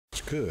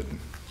That's good.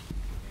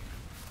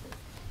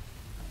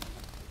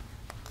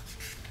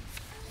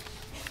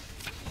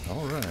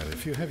 All right,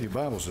 if you have your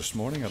Bibles this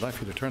morning, I'd like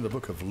you to turn to the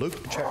book of Luke,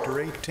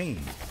 chapter 18.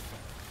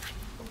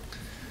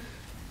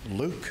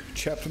 Luke,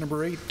 chapter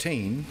number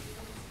 18,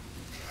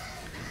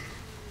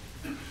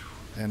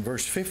 and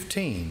verse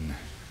 15.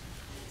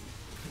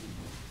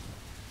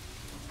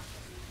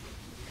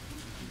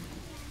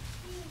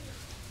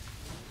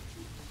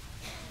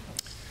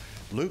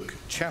 Luke,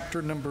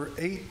 chapter number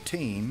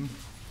 18,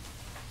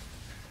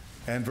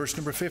 and verse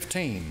number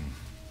 15.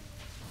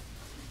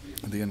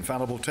 The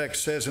infallible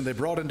text says, "And they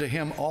brought unto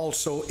him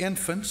also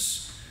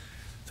infants,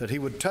 that he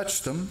would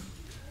touch them.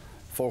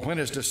 For when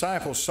his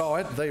disciples saw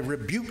it, they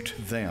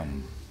rebuked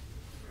them.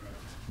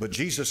 But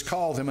Jesus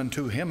called them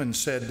unto him and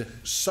said,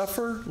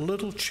 Suffer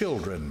little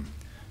children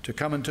to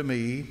come unto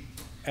me,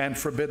 and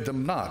forbid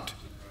them not.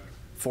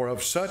 For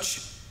of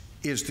such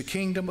is the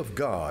kingdom of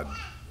God.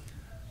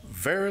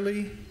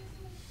 Verily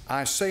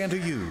I say unto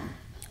you,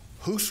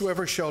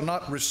 whosoever shall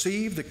not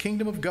receive the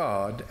kingdom of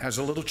God as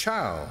a little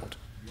child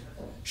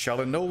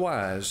shall in no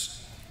wise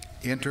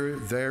enter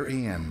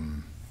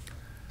therein."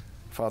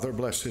 Father,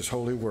 bless his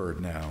holy word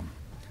now,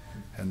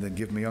 and then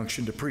give me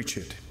unction to preach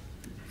it.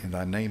 In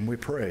thy name we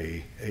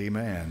pray,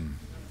 amen.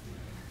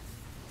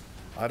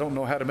 I don't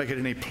know how to make it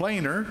any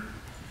plainer.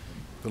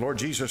 The Lord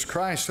Jesus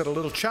Christ said a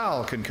little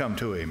child can come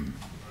to him.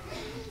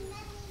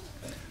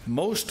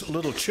 Most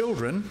little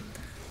children,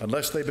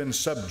 unless they've been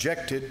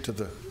subjected to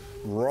the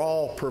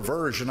raw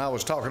perversion I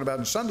was talking about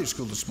in Sunday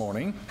school this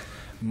morning,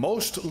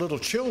 most little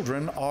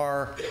children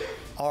are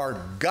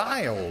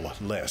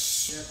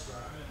guileless,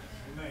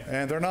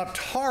 and they're not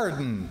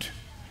hardened,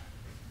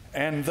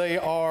 and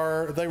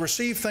they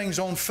receive things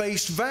on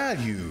face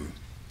value,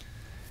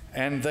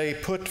 and they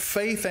put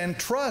faith and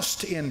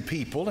trust in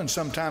people, and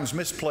sometimes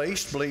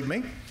misplaced, believe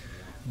me,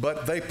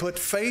 but they put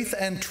faith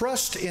and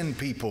trust in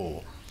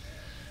people,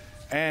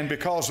 and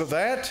because of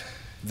that,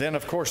 then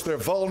of course they're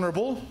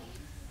vulnerable.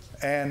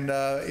 And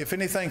if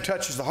anything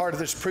touches the heart of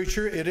this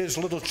preacher, it is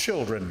little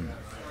children,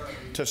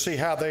 to see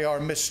how they are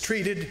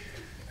mistreated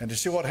and to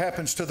see what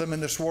happens to them in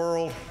this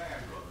world.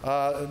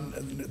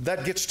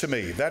 That gets to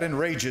me. That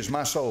enrages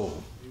my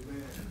soul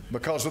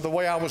because of the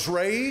way I was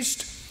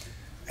raised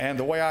and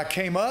the way I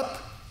came up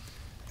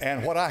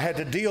and what I had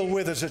to deal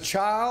with as a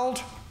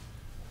child.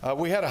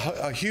 We had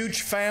a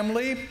huge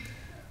family.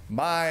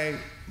 My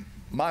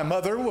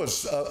mother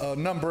was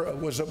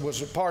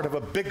a part of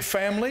a big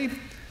family.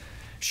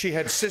 She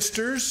had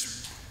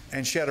sisters,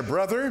 and she had a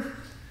brother,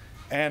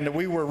 and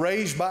we were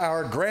raised by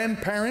our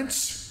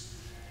grandparents.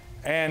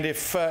 And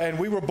and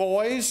we were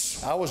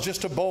boys. I was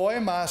just a boy.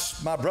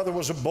 My brother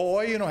was a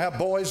boy. You know how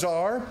boys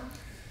are.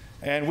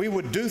 And we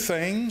would do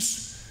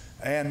things,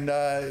 and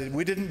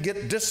we didn't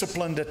get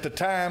disciplined at the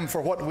time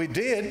for what we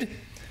did.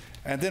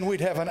 And then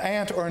we'd have an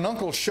aunt or an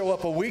uncle show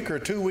up a week or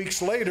 2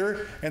 weeks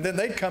later, and then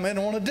they'd come in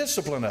and want to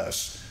discipline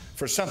us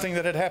for something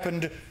that had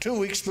happened 2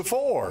 weeks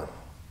before.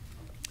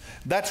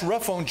 That's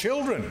rough on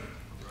children.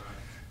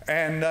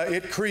 And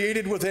it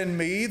created within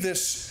me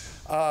this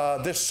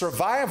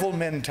survival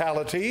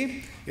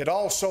mentality. It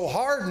also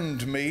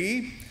hardened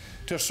me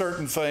to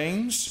certain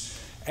things.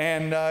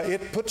 And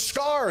it put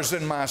scars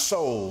in my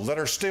soul that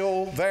are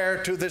still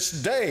there to this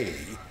day.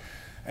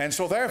 And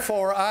so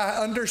therefore I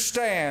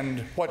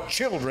understand what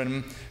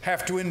children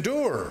have to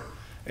endure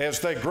as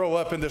they grow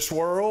up in this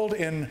world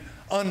in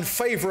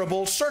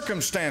unfavorable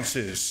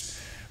circumstances,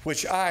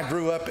 which I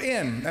grew up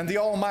in. And the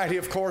Almighty,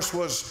 of course,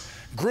 was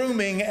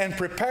grooming and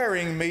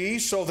preparing me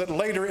so that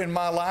later in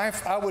my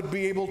life I would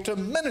be able to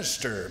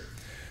minister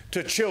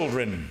to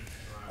children.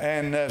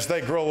 And as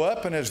they grow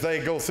up and as they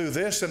go through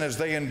this and as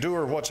they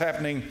endure what's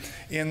happening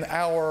in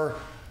our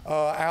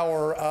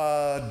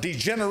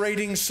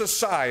degenerating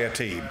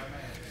society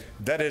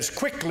that is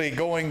quickly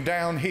going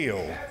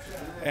downhill,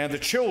 and the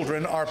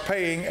children are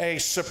paying a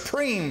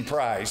supreme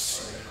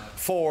price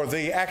for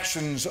the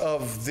actions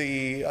of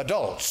the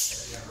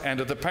adults and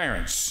of the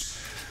parents.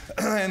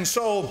 And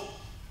so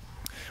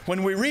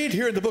when we read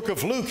here in the book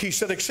of Luke, he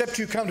said, "Except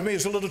you come to me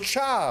as a little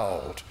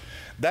child."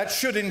 That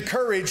should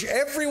encourage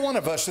every one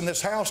of us in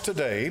this house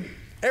today.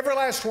 Every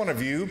last one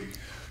of you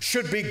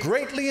should be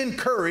greatly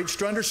encouraged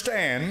to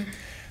understand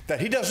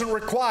that he doesn't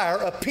require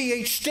a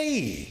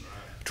PhD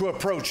to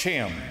approach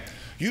him.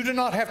 You do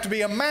not have to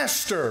be a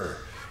master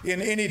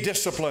in any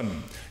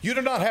discipline. You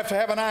do not have to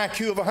have an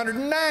IQ of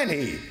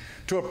 190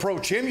 to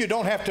approach him. You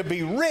don't have to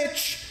be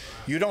rich.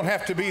 You don't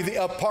have to be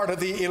a part of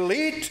the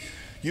elite.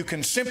 You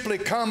can simply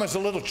come as a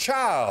little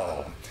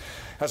child.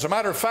 As a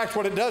matter of fact,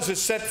 what it does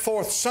is set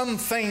forth some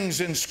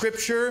things in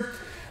Scripture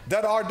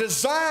that are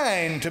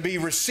designed to be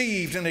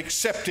received and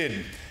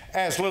accepted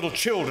as little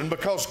children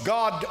because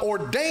God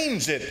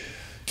ordains it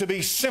to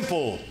be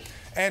simple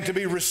and to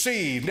be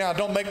received. Now,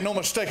 don't make no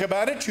mistake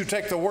about it. You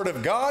take the Word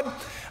of God.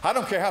 I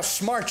don't care how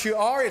smart you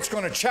are. It's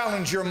going to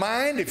challenge your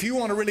mind if you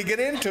want to really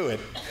get into it.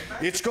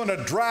 It's going to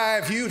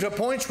drive you to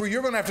points where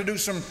you're going to have to do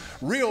some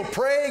real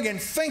praying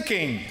and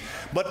thinking.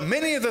 But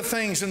many of the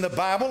things in the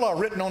Bible are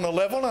written on a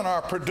level and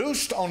are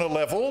produced on a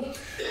level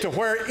to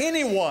where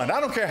anyone,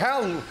 I don't care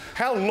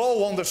how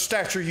low on the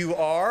stature you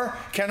are,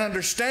 can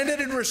understand it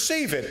and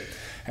receive it.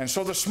 And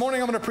so this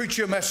morning I'm going to preach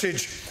you a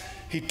message,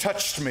 He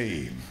touched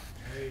me.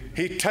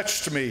 He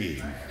touched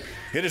me.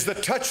 It is the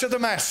touch of the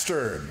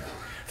Master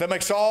that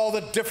makes all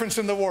the difference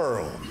in the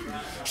world.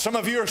 Some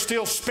of you are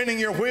still spinning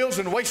your wheels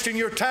and wasting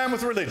your time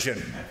with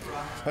religion.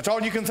 That's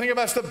all you can think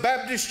about is the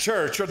Baptist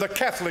church or the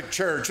Catholic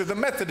church or the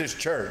Methodist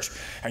church.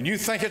 And you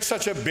think it's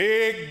such a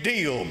big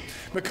deal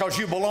because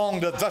you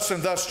belong to thus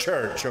and thus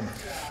church.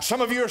 Some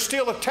of you are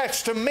still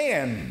attached to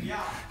men.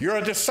 You're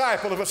a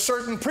disciple of a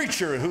certain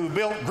preacher who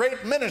built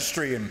great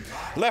ministry and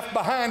left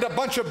behind a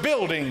bunch of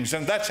buildings,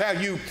 and that's how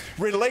you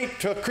relate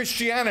to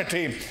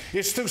Christianity.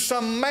 It's through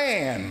some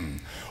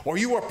man. Or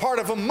you were part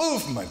of a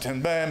movement,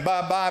 and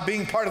by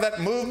being part of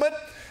that movement,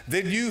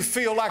 then you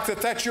feel like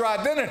that's your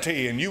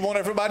identity, and you want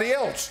everybody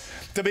else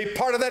to be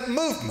part of that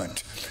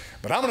movement.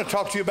 But I'm going to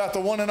talk to you about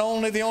the one and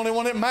only, the only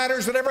one that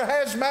matters, that ever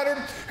has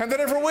mattered, and that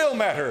ever will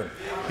matter,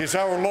 is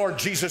our Lord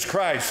Jesus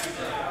Christ.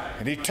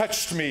 And He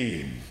touched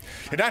me.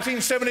 In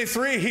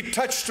 1973, He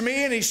touched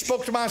me, and He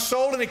spoke to my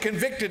soul, and He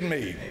convicted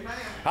me.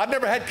 I'd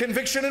never had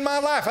conviction in my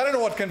life. I didn't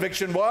know what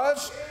conviction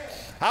was.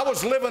 I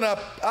was living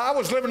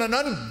an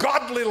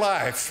ungodly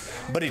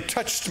life, but He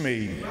touched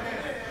me.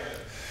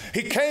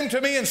 He came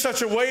to me in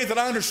such a way that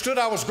I understood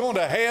I was going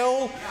to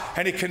hell,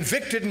 and He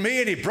convicted me,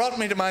 and He brought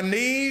me to my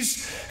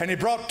knees, and He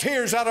brought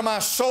tears out of my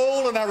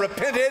soul, and I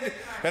repented,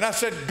 and I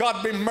said,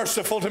 God, be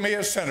merciful to me,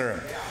 a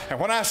sinner. And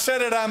when I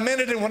said it, I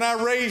meant it, and when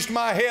I raised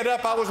my head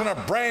up, I was in a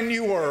brand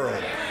new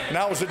world, and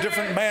I was a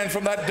different man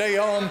from that day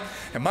on,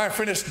 and my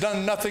friend, it's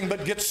done nothing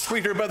but get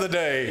sweeter by the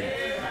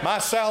day. My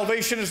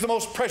salvation is the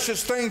most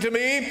precious thing to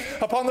me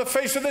upon the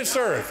face of this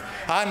earth.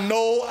 I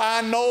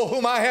know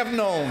whom I have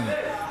known,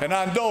 and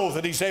I know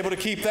that He's able to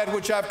keep that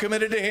which I've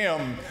committed to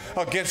Him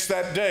against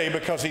that day,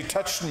 because He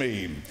touched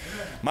me.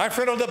 My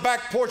friend, on the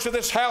back porch of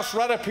this house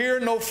right up here,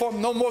 no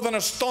more than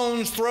a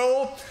stone's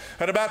throw,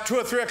 at about 2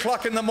 or 3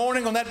 o'clock in the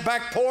morning on that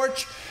back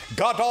porch,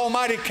 God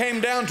Almighty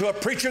came down to a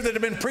preacher that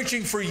had been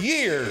preaching for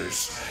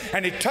years,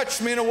 and He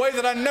touched me in a way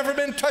that I'd never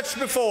been touched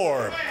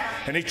before,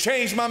 and He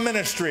changed my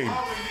ministry.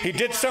 He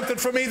did something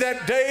for me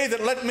that day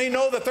that let me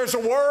know that there's a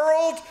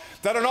world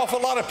that an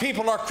awful lot of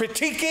people are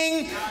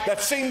critiquing, that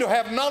seem to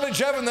have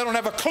knowledge of, and they don't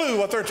have a clue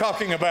what they're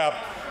talking about.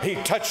 He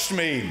touched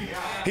me.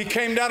 He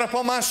came down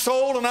upon my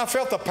soul, and I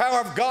felt the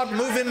power of God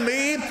move in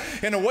me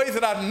in a way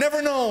that I'd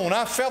never known.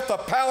 I felt the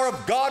power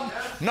of God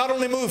not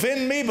only move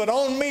in me, but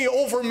on me,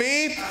 over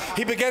me.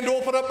 He began to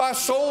open up my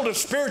soul to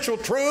spiritual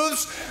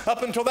truths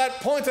up until that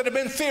point that had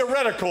been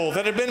theoretical,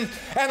 that had been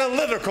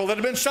analytical, that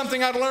had been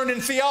something I'd learned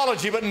in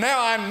theology. But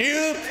now I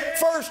knew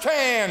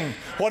firsthand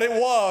what it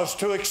was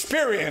to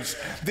experience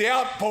the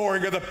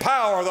outpouring of the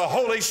power of the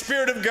Holy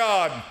Spirit of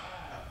God.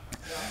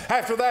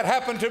 After that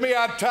happened to me,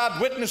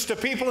 I'd witness to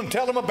people and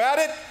tell them about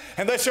it,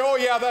 and they say, oh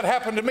yeah, that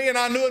happened to me, and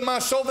I knew in my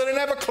soul they didn't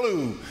have a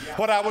clue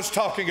what I was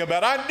talking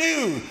about. I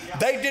knew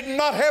they did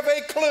not have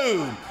a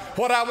clue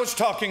what I was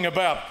talking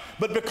about.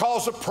 But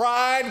because of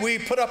pride, we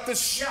put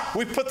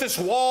this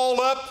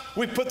wall up,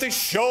 we put this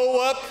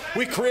show up,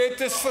 we create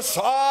this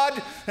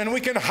facade, and we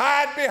can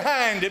hide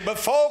behind it. But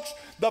folks,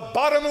 the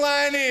bottom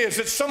line is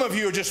that some of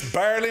you are just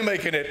barely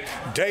making it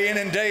day in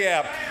and day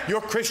out.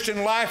 Your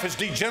Christian life has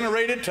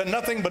degenerated to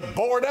nothing but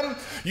boredom.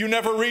 You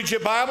never read your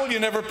Bible. You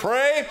never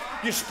pray.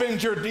 You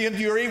spend your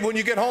when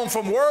you get home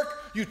from work,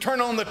 you turn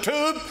on the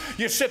tube.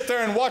 You sit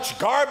there and watch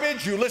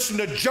garbage. You listen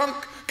to junk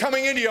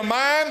coming into your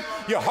mind.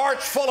 Your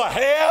heart's full of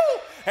hell.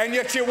 And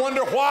yet you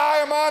wonder, why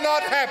am I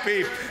not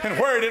happy? And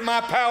where did my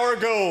power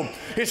go?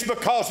 It's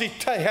because He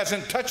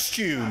hasn't touched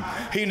you.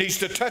 He needs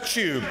to touch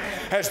you.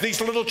 As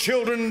these little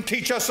children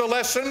teach us a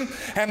lesson,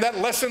 and that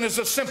lesson is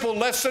a simple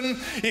lesson.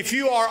 If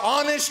you are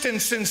honest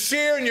and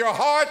sincere in your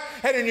heart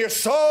and in your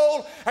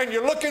soul, and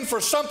you're looking for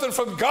something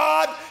from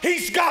God,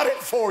 He's got it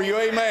for you.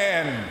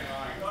 Amen.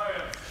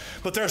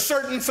 But there are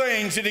certain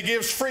things that He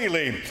gives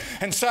freely,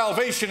 and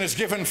salvation is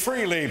given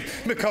freely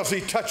because He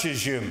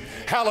touches you.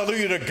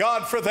 Hallelujah to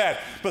God for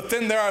that. But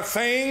then there are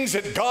things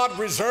that God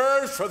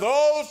reserves for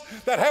those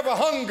that have a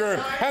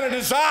hunger and a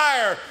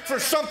desire for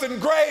something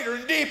greater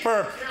and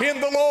deeper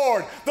in the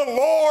Lord. The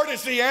Lord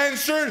is the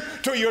answer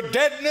to your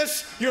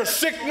deadness, your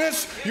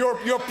sickness, your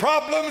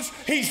problems.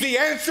 He's the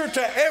answer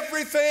to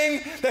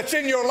everything that's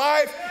in your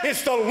life.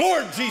 It's the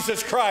Lord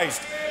Jesus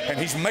Christ, and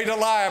He's made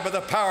alive by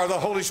the power of the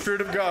Holy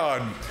Spirit of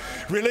God.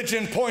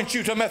 Religion points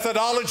you to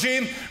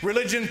methodology.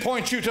 Religion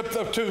points you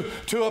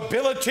to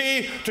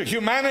ability, to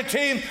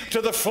humanity,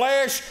 to the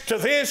flesh, to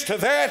this, to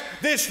that,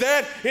 this,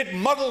 that. It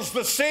muddles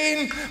the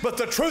scene. But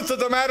the truth of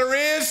the matter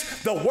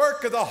is, the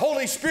work of the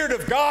Holy Spirit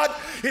of God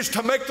is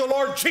to make the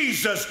Lord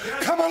Jesus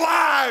come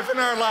alive in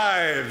our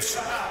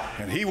lives.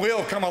 And He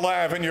will come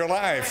alive in your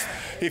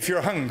life if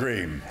you're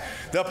hungry.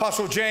 The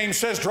Apostle James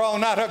says, draw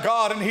nigh to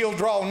God and He'll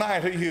draw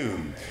nigh to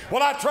you.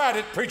 Well, I tried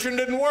it, preacher, and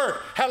it didn't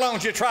work. How long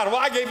did you try it? Well,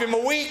 I gave Him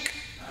a week,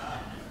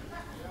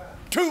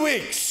 2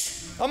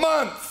 weeks, a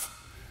month.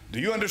 Do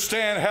you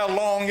understand how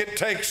long it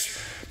takes,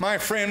 my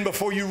friend,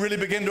 before you really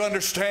begin to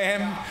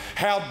understand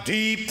how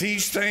deep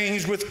these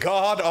things with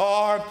God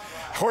are?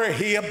 Where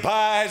He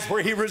abides,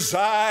 where He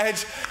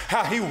resides,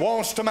 how He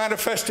wants to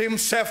manifest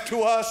Himself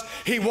to us.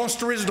 He wants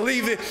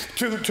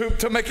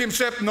to make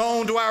Himself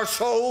known to our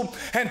soul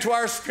and to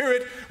our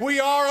spirit. We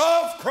are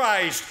of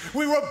Christ.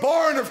 We were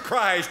born of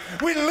Christ.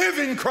 We live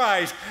in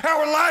Christ.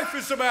 Our life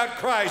is about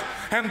Christ.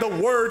 And the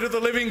Word of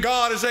the living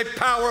God is a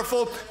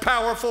powerful,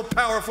 powerful,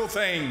 powerful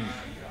thing.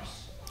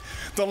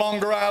 The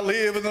longer I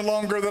live and the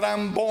longer that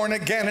I'm born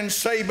again and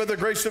saved by the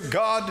grace of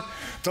God,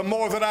 the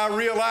more that I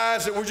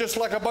realize that we're just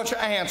like a bunch of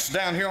ants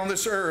down here on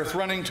this earth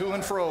running to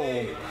and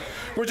fro.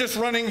 We're just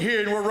running here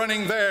and we're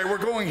running there. We're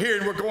going here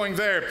and we're going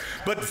there.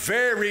 But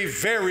very,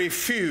 very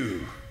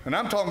few, and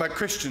I'm talking about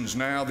Christians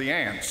now, the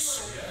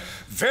ants.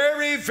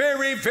 Very,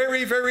 very,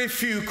 very, very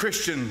few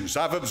Christians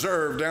I've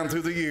observed down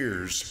through the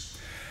years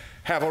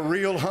have a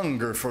real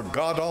hunger for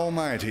God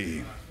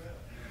Almighty.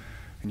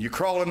 And you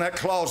crawl in that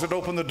closet,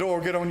 open the door,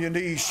 get on your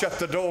knees, shut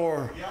the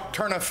door,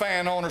 turn a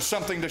fan on or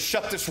something to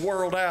shut this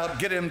world out,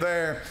 get in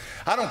there.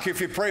 I don't care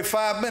if you pray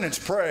 5 minutes,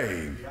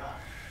 pray.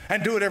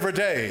 And do it every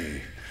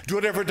day. Do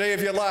it every day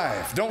of your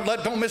life.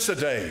 Don't miss a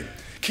day.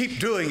 Keep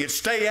doing it.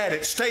 Stay at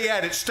it. Stay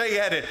at it. Stay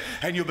at it.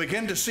 And you'll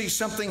begin to see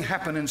something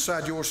happen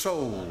inside your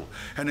soul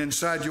and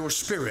inside your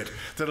spirit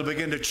that'll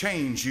begin to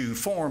change you,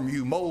 form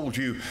you, mold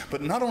you.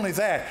 But not only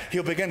that,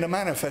 He'll begin to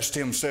manifest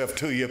Himself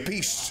to you.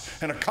 Peace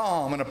and a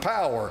calm and a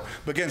power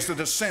begins to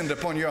descend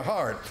upon your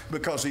heart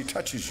because He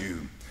touches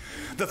you.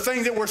 The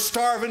thing that we're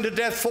starving to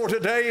death for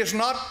today is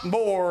not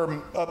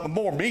more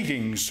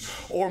meetings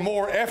or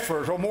more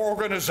effort or more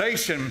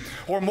organization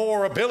or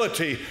more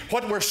ability.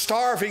 What we're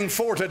starving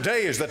for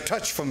today is the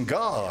touch from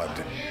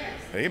God.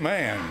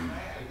 Amen.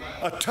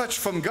 A touch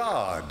from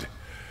God.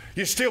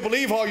 You still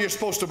believe all you're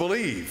supposed to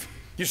believe.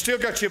 You still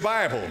got your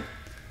Bible.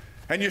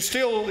 And you're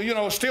still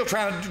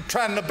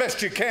trying the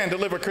best you can to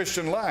live a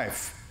Christian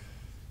life.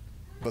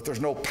 But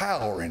there's no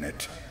power in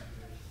it.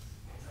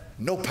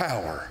 No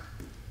power.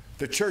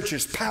 The church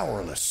is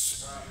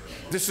powerless.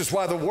 This is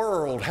why the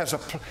world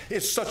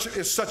is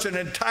such an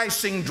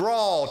enticing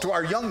draw to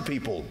our young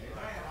people.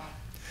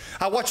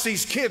 I watch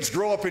these kids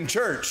grow up in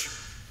church.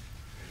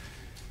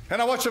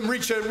 And I watch them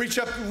reach up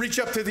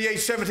to the age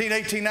 17,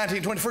 18,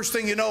 19, 20. First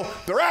thing you know,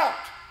 they're out.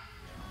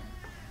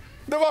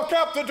 They walk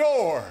out the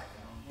door.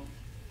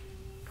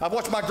 I've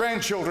watched my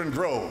grandchildren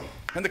grow.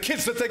 And the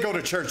kids that they go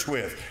to church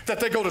with, that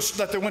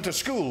they went to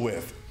school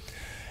with.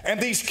 And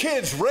these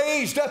kids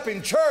raised up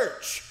in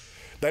church,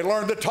 they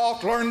learn to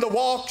talk, learn to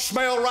walk,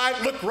 smell right,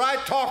 look right,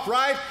 talk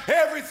right.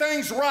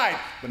 Everything's right.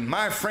 But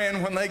my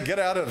friend, when they get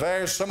out of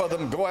there, some of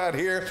them go out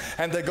here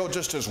and they go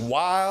just as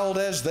wild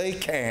as they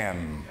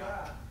can.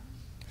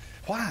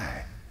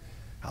 Why?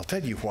 I'll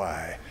tell you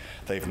why.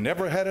 They've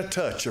never had a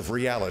touch of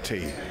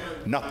reality,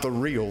 not the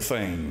real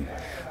thing.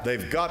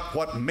 They've got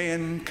what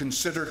men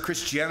consider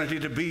Christianity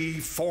to be,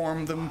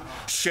 formed them,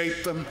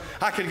 shaped them.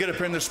 I can get up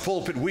here in this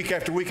pulpit week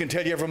after week and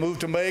tell you every move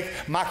to make,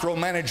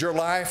 micromanage your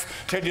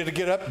life, tell you to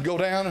get up, go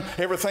down,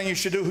 everything you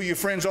should do, who your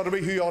friends ought to be,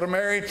 who you ought to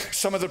marry.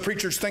 Some of the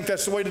preachers think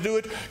that's the way to do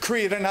it,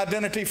 create an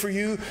identity for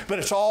you, but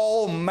it's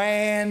all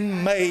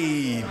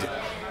man-made.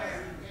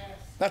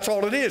 That's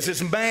all it is.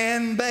 It's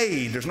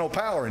man-made. There's no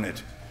power in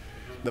it.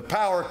 The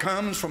power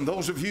comes from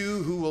those of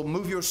you who will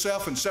move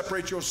yourself and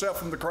separate yourself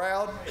from the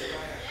crowd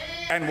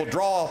and will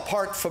draw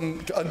apart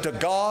unto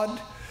God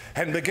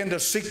and begin to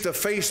seek the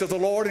face of the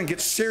Lord and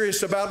get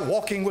serious about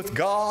walking with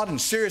God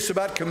and serious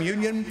about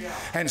communion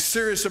and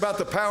serious about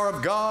the power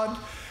of God.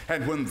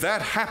 And when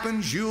that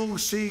happens, you'll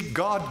see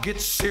God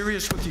get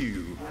serious with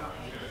you.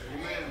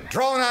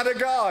 Draw nigh to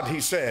God,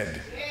 He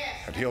said,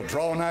 and He'll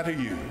draw nigh to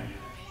you.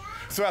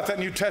 Throughout that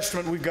New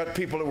Testament, we've got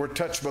people that were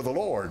touched by the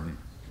Lord.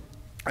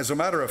 As a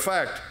matter of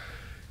fact,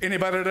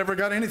 anybody that ever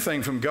got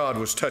anything from God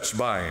was touched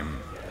by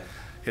Him.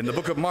 In the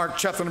book of Mark,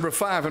 chapter number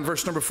 5 and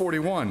verse number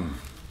 41,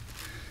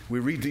 we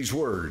read these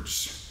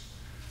words.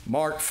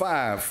 Mark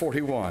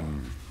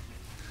 5:41.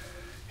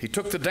 He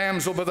took the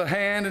damsel by the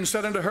hand and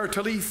said unto her,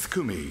 Talitha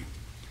cumi,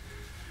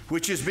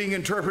 which is being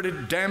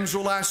interpreted,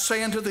 Damsel, I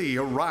say unto thee,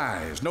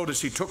 arise. Notice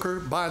He took her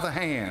by the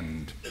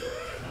hand.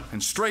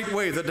 And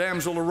straightway the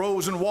damsel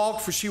arose and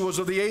walked, for she was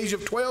of the age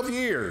of 12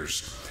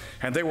 years.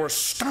 And they were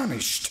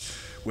astonished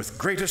with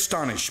great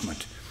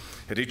astonishment.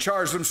 And He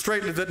charged them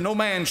straitly that no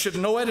man should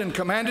know it, and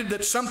commanded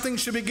that something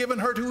should be given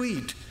her to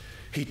eat.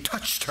 He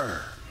touched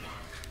her.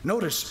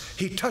 Notice,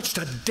 He touched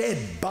a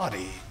dead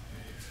body.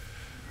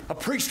 A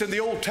priest in the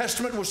Old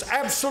Testament was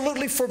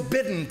absolutely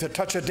forbidden to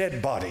touch a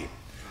dead body.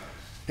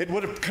 It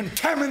would have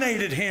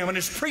contaminated him and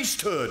his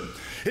priesthood.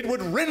 It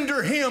would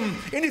render him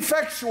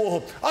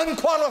ineffectual,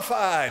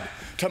 unqualified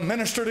to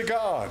minister to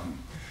God.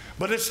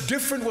 But it's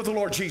different with the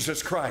Lord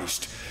Jesus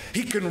Christ.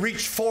 He can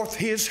reach forth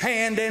His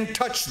hand and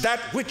touch that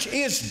which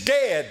is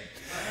dead.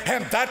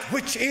 And that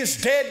which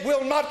is dead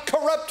will not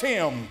corrupt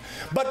him,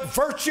 but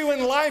virtue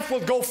and life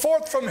will go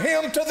forth from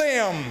him to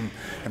them.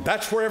 And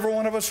that's where every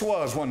one of us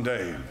was one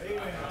day.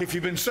 If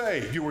you've been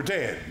saved, you were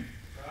dead.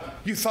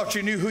 You thought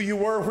you knew who you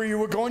were, where you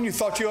were going. You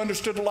thought you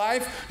understood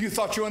life. You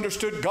thought you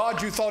understood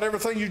God. You thought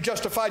everything. You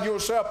justified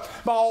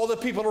yourself by all the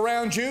people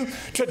around you.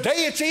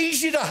 Today it's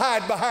easy to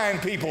hide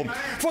behind people.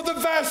 For the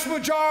vast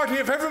majority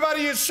of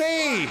everybody you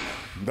see,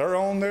 they're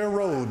on their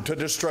road to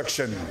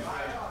destruction.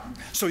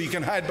 So you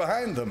can hide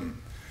behind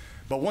them.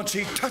 But once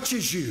He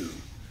touches you,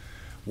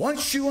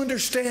 once you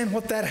understand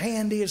what that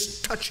hand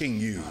is touching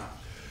you,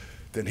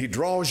 then He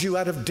draws you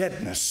out of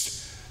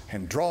deadness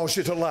and draws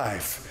you to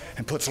life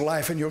and puts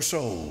life in your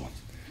soul.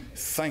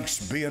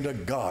 Thanks be unto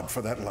God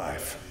for that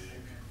life.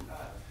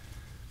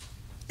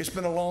 It's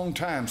been a long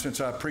time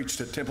since I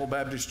preached at Temple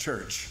Baptist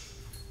Church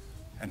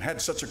and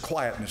had such a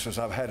quietness as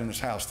I've had in this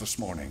house this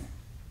morning.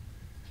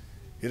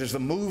 It is the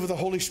move of the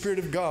Holy Spirit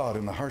of God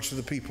in the hearts of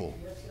the people.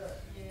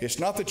 It's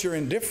not that you're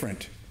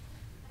indifferent.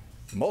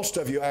 Most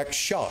of you act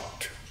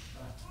shocked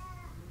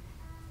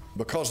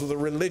because of the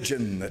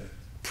religion that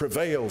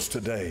prevails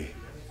today.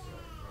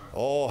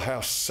 Oh,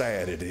 how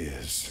sad it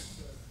is.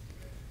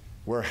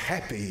 We're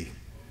happy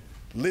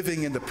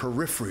living in the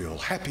peripheral,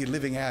 happy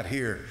living out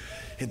here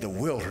in the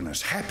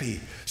wilderness,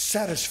 happy,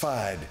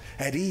 satisfied,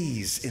 at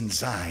ease in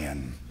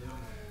Zion.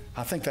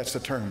 I think that's the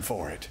term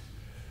for it,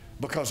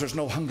 because there's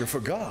no hunger for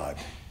God.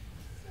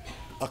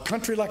 A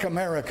country like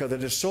America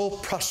that is so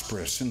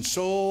prosperous and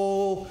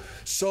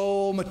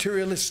so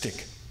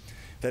materialistic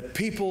that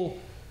people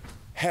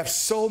have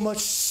so much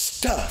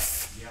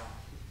stuff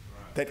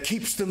that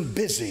keeps them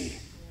busy.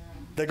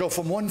 They go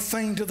from one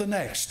thing to the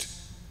next.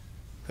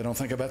 They don't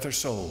think about their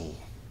soul.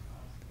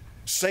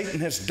 Satan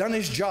has done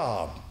his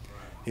job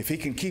if he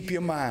can keep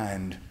your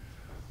mind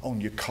on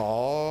your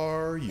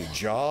car, your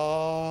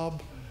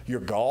job, your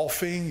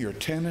golfing, your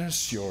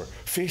tennis, your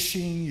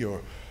fishing,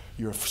 your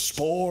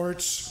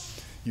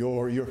sports,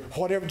 your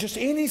whatever, just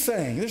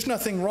anything. There's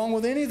nothing wrong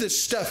with any of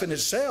this stuff in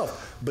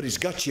itself, but he's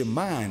got your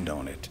mind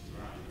on it.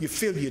 You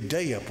fill your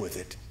day up with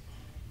it,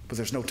 but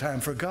there's no time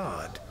for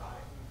God.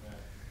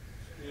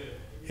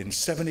 In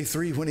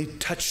 73, when He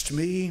touched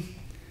me,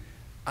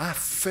 I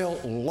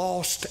felt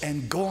lost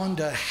and going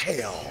to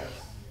hell.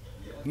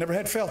 Never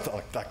had felt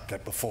like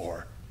that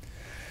before.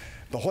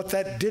 But what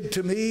that did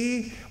to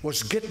me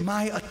was get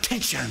my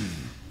attention.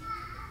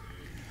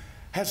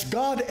 Has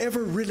God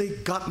ever really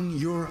gotten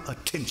your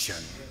attention?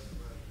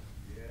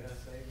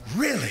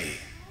 Really?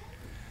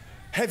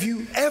 Have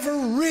you ever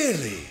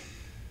really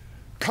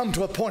come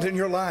to a point in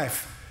your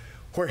life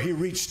where He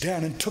reached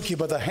down and took you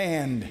by the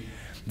hand,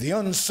 the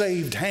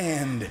unsaved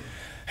hand,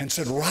 and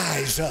said,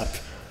 rise up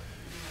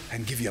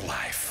and give you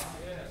life?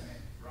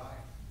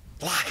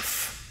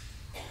 Life.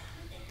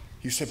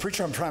 You say,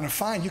 preacher, I'm trying to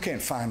find. You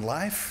can't find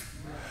life.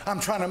 I'm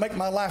trying to make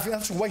my life.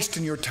 That's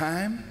wasting your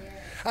time.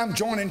 I'm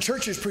joining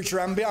churches, preacher.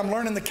 I'm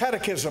learning the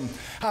catechism.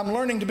 I'm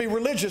learning to be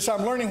religious.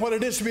 I'm learning what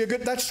it is to be a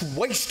good. That's a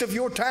waste of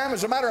your time.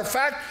 As a matter of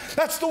fact,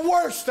 that's the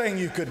worst thing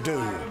you could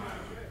do.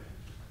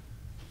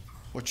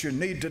 What you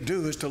need to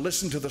do is to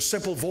listen to the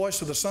simple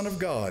voice of the Son of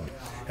God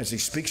as He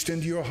speaks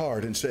into your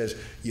heart and says,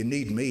 you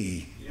need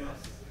me.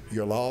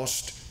 You're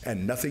lost,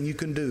 and nothing you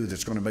can do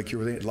that's going to make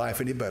your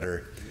life any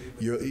better.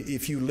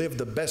 If you live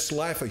the best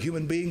life a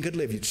human being could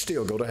live, you'd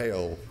still go to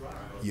hell.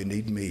 You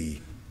need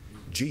me.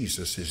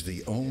 Jesus is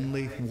the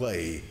only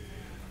way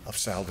of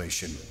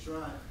salvation.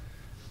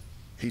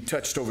 He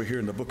touched over here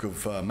in the book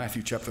of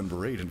Matthew chapter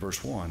number 8 and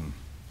verse 1.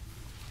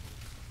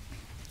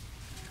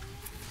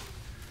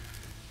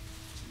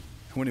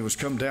 When He was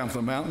come down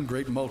from the mountain,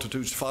 great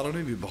multitudes followed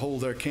Him. And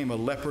behold, there came a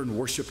leper and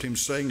worshipped Him,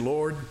 saying,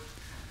 Lord,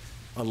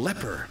 a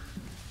leper,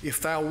 if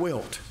Thou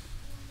wilt,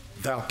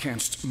 Thou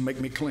canst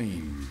make me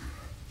clean.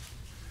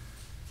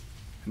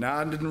 Now,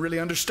 I didn't really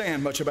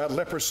understand much about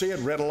leprosy. I'd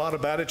read a lot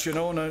about it, you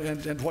know,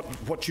 and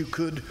what you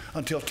could,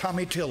 until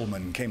Tommy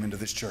Tillman came into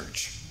this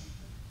church.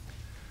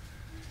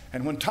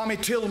 And when Tommy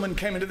Tillman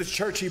came into this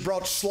church, he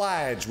brought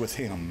slides with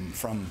him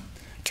from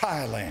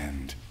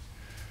Thailand.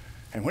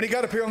 And when he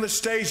got up here on this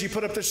stage, he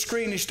put up the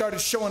screen, he started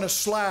showing us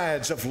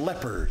slides of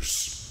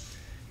lepers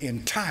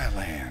in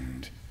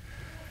Thailand.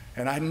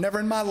 And I'd never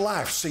in my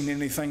life seen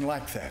anything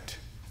like that.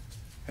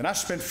 And I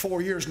spent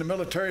 4 years in the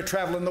military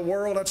traveling the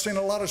world. I'd seen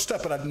a lot of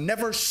stuff, but I'd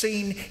never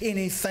seen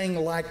anything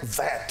like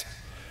that.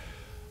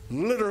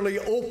 Literally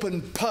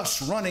open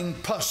pus, running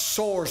pus,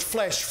 sores,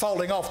 flesh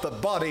falling off the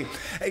body.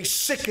 A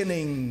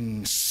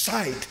sickening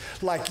sight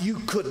like you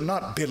could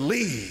not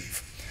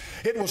believe.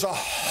 It was a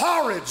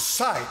horrid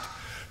sight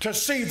to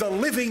see the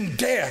living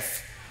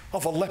death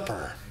of a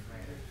leper.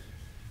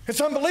 It's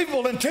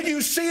unbelievable. Until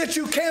you see it,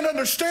 you can't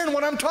understand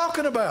what I'm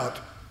talking about.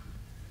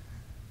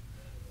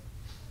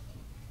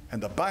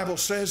 And the Bible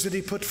says that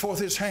He put forth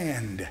His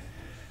hand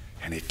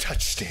and He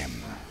touched him.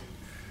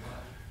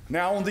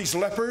 Now on these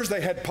lepers,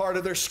 they had part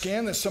of their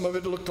skin, and some of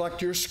it looked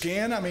like your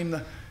skin. I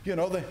mean,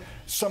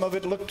 some of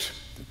it looked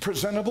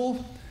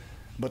presentable,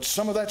 but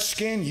some of that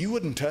skin you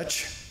wouldn't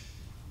touch.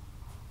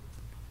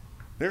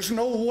 There's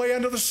no way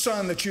under the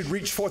sun that you'd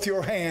reach forth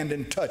your hand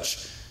and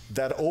touch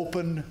that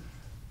open,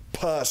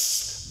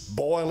 pus,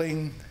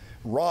 boiling,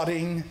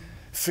 rotting,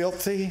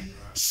 filthy,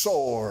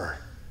 sore.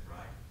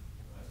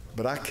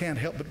 But I can't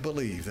help but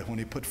believe that when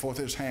he put forth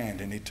his hand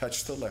and he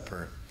touched the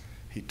leper,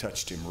 he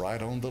touched him right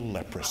on the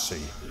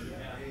leprosy,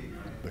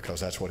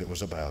 because that's what it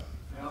was about.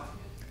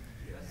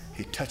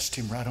 He touched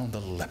him right on the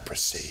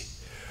leprosy.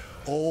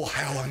 Oh,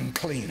 how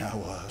unclean I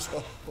was.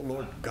 Oh,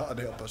 Lord God,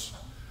 help us.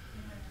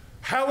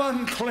 How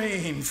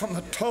unclean from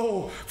the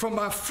toe, from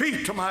my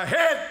feet to my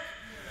head.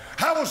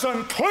 I was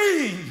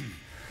unclean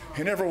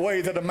in every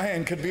way that a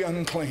man could be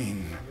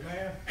unclean.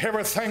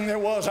 Everything there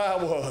was, I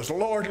was.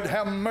 Lord,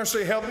 have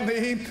mercy, help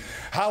me.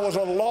 I was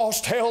a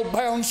lost,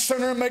 hell-bound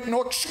sinner, make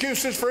no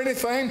excuses for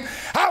anything.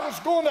 I was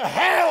going to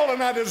hell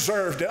and I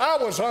deserved it. I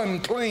was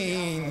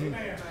unclean.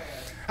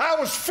 I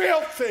was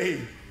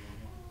filthy.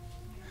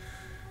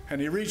 And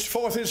he reached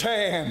forth his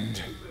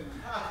hand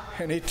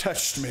and he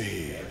touched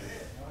me.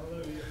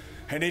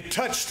 And he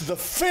touched the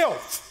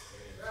filth.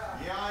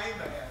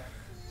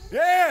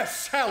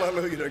 Yes,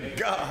 hallelujah to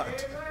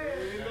God.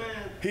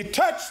 He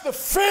touched the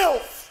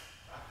filth.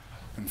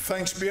 And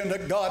thanks be unto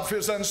God for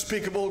his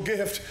unspeakable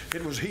gift,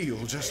 it was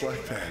healed just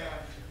like that.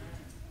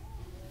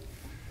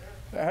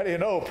 How do you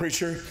know,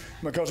 preacher?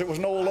 Because it was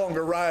no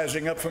longer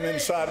rising up from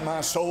inside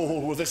my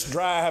soul with this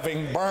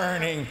driving,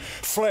 burning,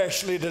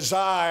 fleshly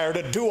desire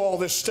to do all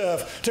this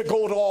stuff, to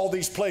go to all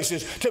these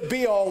places, to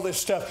be all this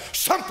stuff.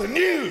 Something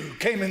new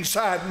came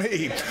inside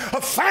me.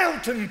 A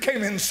fountain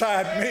came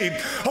inside me.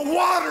 A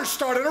water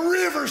started, a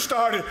river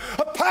started.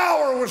 A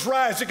power was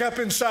rising up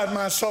inside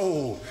my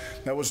soul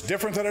that was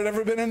different than had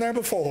ever been in there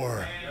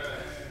before.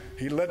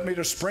 He led me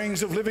to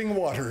springs of living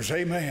waters.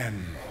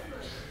 Amen.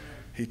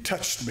 He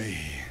touched me.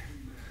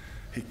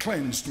 He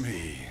cleansed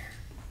me.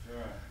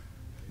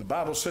 The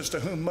Bible says, to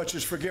whom much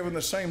is forgiven,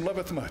 the same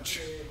loveth much.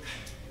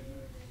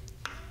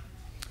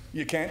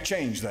 You can't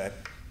change that.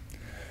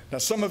 Now,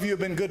 some of you have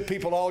been good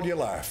people all your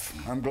life.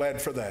 I'm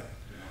glad for that.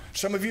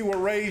 Some of you were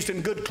raised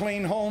in good,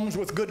 clean homes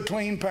with good,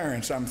 clean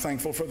parents. I'm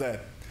thankful for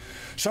that.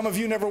 Some of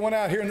you never went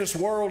out here in this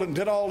world and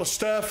did all the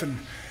stuff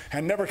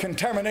and never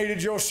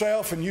contaminated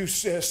yourself, and you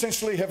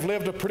essentially have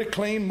lived a pretty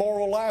clean,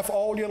 moral life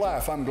all your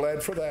life. I'm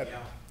glad for that.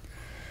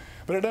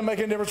 But it doesn't make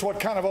any difference what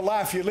kind of a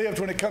life you lived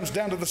when it comes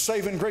down to the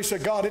saving grace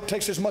of God. It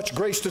takes as much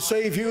grace to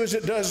save you as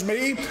it does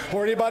me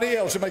or anybody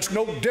else. It makes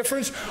no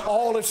difference.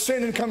 All have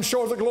sinned and come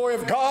short of the glory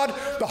of God.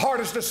 The heart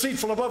is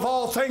deceitful above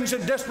all things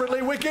and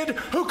desperately wicked.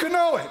 Who can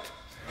know it?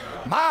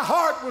 My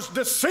heart was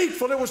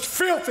deceitful. It was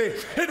filthy.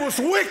 It was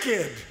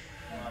wicked.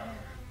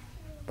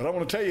 But I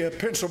want to tell you a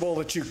principle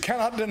that you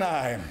cannot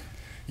deny.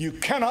 You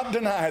cannot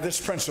deny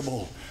this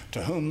principle.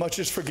 To whom much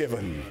is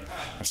forgiven,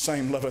 the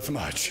same loveth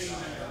much.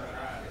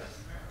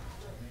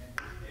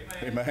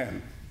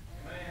 Amen.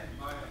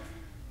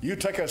 You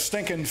take a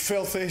stinking,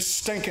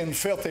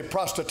 filthy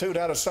prostitute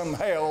out of some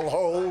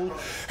hellhole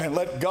and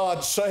let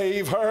God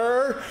save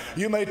her.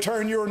 You may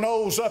turn your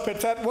nose up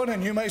at that one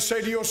and you may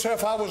say to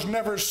yourself, I was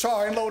never as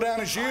sorry and low down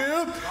as you.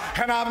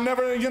 And I've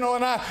never,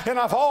 and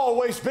I've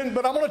always been,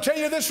 but I'm going to tell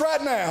you this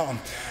right now.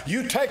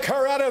 You take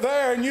her out of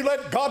there and you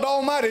let God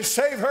Almighty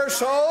save her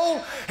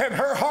soul, and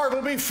her heart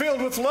will be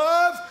filled with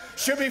love.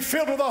 She'll be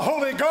filled with the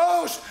Holy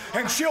Ghost,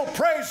 and she'll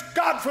praise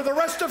God for the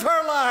rest of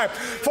her life.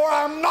 For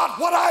I'm not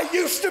what I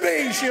used to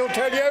be, she'll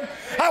tell you.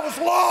 I was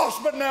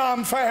lost, but now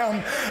I'm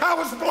found. I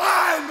was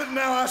blind, but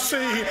now I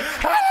see.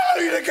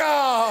 Hallelujah to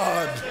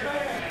God.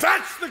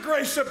 That's the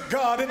grace of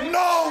God. It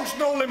knows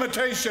no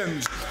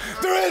limitations.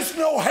 There is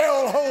no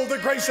hellhole the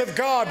grace of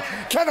God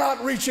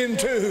cannot reach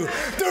into.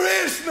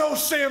 There is no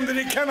sin that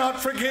he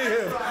cannot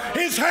forgive.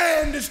 His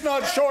hand is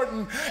not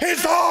shortened.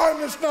 His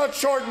arm is not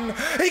shortened.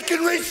 He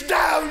can reach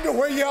down to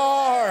where you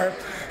are,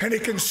 and he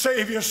can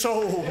save your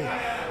soul.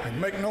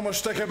 And make no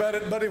mistake about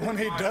it, buddy, when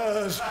he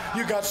does,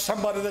 you got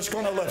somebody that's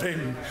going to love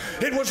him.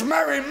 It was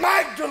Mary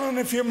Magdalene,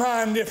 if you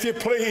mind, if you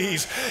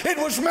please. It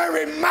was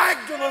Mary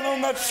Magdalene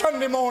on that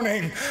Sunday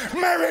morning.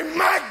 Mary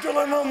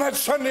Magdalene on that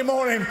Sunday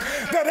morning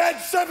that had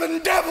 7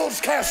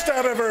 devils cast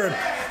out of her,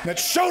 that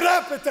showed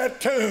up at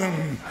that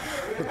tomb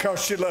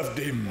because she loved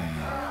him.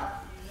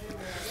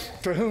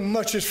 To whom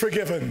much is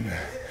forgiven,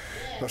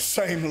 the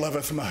same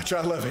loveth much.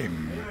 I love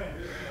him.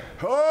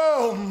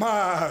 Oh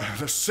my,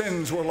 the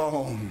sins were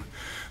long.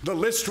 The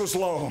list was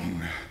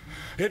long.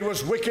 It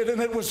was wicked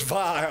and it was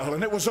vile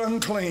and it was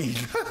unclean.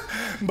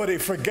 But he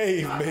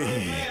forgave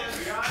me.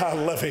 I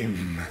love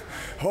him.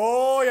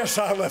 Oh, yes,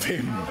 I love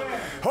him.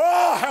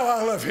 Oh, how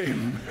I love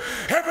him.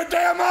 Every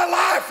day of my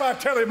life, I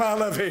tell him I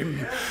love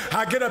him.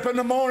 I get up in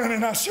the morning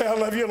and I say, I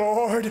love you,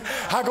 Lord.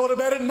 I go to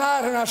bed at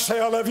night and I say,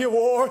 I love you,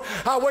 Lord.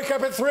 I wake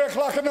up at 3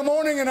 o'clock in the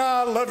morning and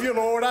I love you,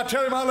 Lord. I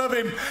tell him I love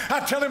him.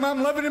 I tell him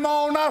I'm loving him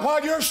all night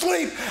while you're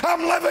asleep.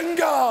 I'm loving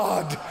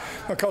God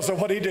because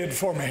of what he did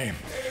for me.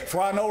 For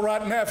I know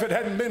right now, if it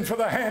hadn't been for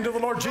the hand of the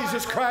Lord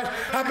Jesus Christ,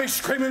 I'd be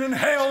screaming in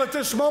hell at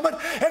this moment,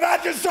 and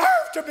I deserve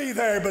to be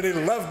there, but he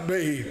loved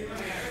me,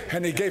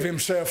 and he gave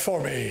himself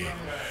for me.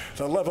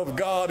 The love of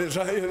God is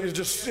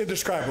just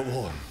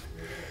indescribable.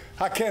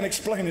 I can't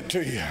explain it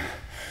to you.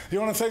 The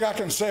only thing I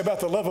can say about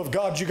the love of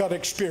God, you got to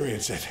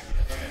experience it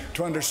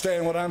to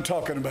understand what I'm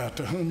talking about.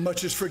 To whom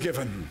much is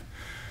forgiven,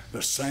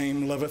 The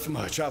same loveth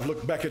much. I've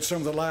looked back at some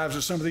of the lives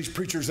of some of these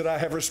preachers that I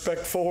have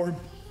respect for,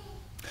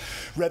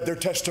 read their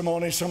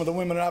testimony, some of the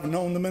women I've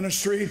known in the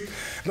ministry,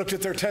 looked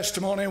at their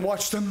testimony and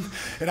watched them,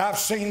 and I've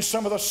seen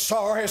some of the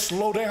sorriest,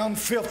 low-down,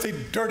 filthy,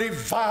 dirty,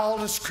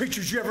 vilest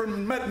creatures you ever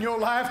met in your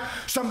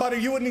life, somebody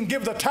you wouldn't even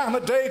give the time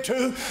of day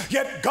to,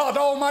 yet God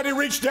Almighty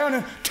reached down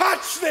and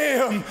touched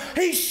them.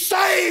 He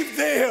saved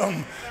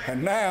them,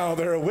 and now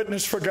they're a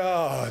witness for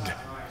God.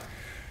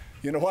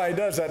 You know why He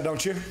does that,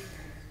 don't you?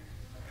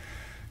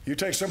 You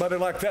take somebody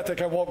like that, they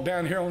can walk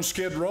down here on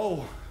Skid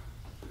Row.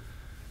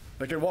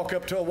 They can walk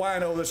up to a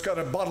wino that's got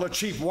a bottle of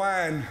cheap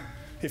wine,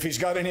 if he's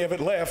got any of it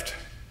left,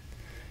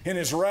 in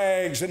his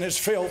rags and his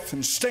filth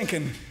and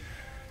stinking.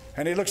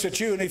 And he looks at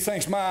you and he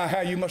thinks, my,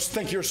 how you must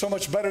think you're so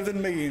much better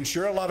than me. And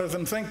sure, a lot of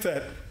them think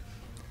that.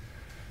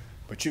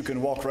 But you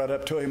can walk right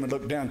up to him and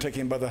look down, take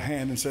him by the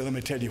hand and say, let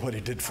me tell you what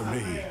He did for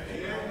me.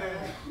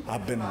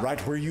 I've been right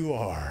where you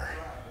are.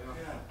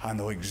 I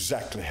know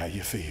exactly how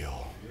you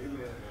feel.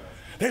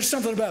 There's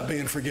something about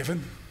being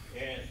forgiven.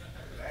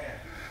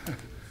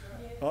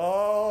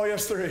 Oh,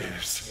 yes, there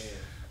is.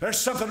 There's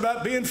something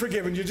about being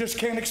forgiven. You just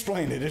can't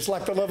explain it. It's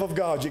like the love of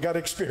God. You got to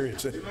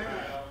experience it.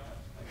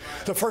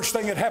 The first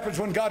thing that happens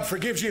when God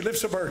forgives you, He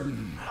lifts a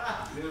burden.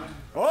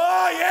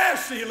 Oh,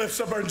 yes, He lifts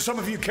a burden. Some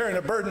of you carrying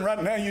a burden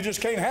right now, you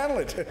just can't handle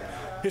it.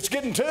 It's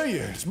getting to you.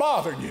 It's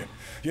bothering you.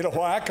 You know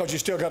why? Because you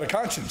still got a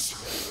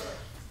conscience.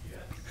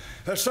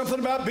 There's something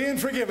about being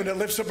forgiven that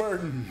lifts a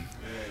burden.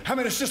 I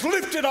mean, it's just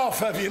lifted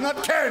off of you,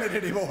 not carrying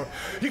it anymore.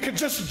 You can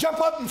just jump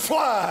up and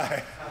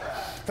fly.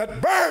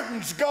 That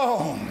burden's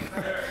gone.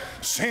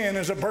 Sin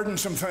is a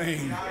burdensome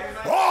thing.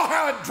 Oh,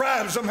 how it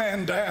drives a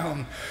man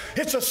down.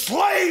 It's a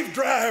slave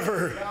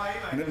driver,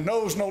 and it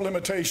knows no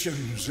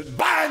limitations. It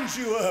binds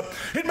you up.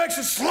 It makes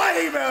a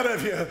slave out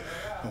of you.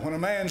 But when a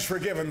man's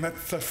forgiven,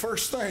 that's the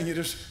first thing. You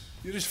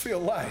just feel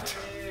light.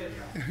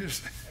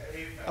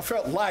 I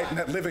felt light in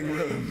that living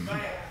room.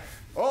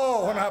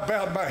 Oh, when I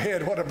bowed my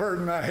head, what a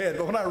burden I had.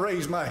 But when I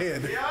raised my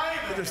head,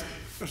 it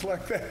just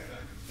like that,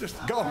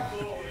 just gone,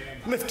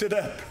 lifted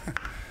up.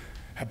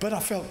 But I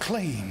felt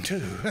clean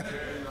too.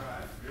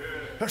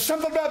 There's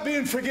something about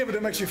being forgiven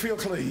that makes you feel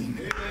clean.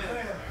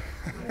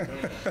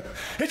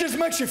 It just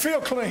makes you feel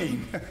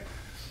clean.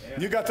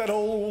 You got that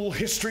old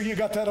history, you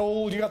got that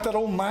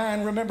old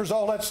mind, remembers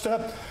all that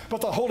stuff. But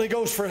the Holy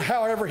Ghost, for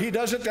however He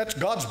does it, that's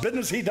God's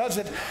business. He does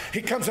it.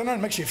 He comes in there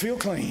and makes you feel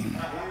clean.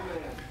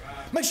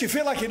 Makes you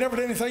feel like you never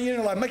did anything in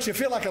your life. Makes you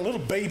feel like a little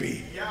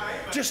baby.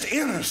 Just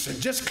innocent,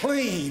 just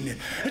clean.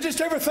 It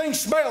just everything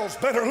smells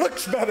better,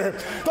 looks better.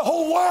 The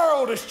whole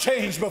world has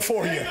changed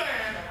before you.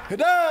 It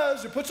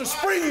does. It puts a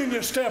spring in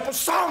your step, a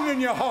song in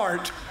your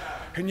heart.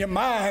 And your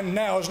mind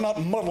now is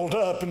not muddled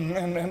up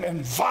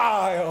and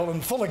vile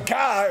and full of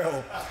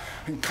guile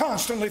and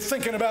constantly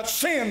thinking about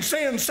sin,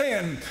 sin,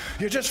 sin.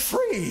 You're just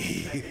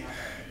free.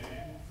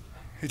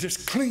 It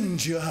just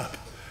cleans you up.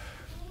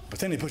 But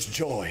then He puts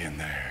joy in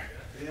there.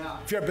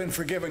 If you've ever been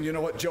forgiven, you know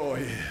what joy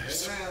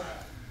is.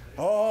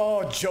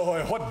 Oh,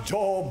 joy. What joy.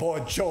 Oh, boy,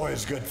 joy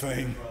is a good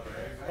thing.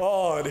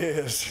 Oh, it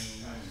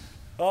is.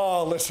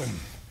 Oh, listen.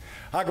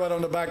 I go out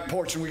on the back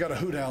porch and we got a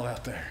hoot owl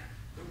out there.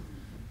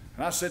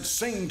 And I said,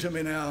 sing to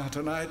me now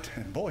tonight.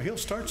 And boy, he'll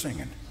start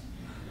singing.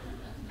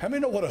 How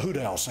many know what a hoot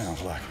owl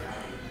sounds like?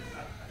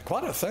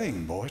 Quite a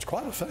thing, boy. It's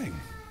quite a thing.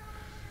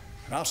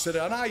 And I'll sit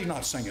down. Now, you're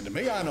not singing to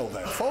me. I know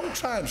that,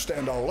 folks. I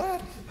understand all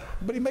that.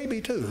 But He may be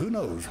too. Who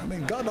knows? I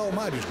mean, God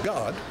Almighty is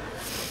God.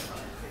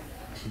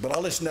 But I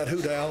listen to that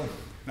hoot owl.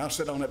 And I'll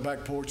sit on that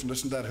back porch and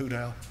listen to that hoot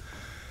owl.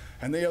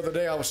 And the other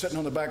day I was sitting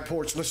on the back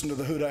porch listening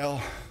to the hoot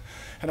owl.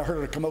 And I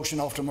heard a commotion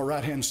off to my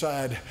right-hand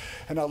side.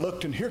 And I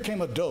looked, and here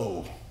came a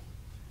doe.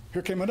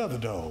 Here came another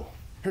doe.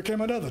 Here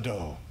came another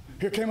doe.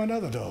 Here came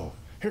another doe.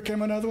 Here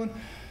came another one.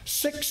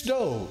 6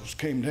 does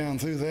came down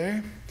through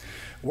there,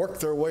 worked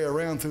their way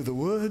around through the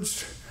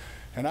woods.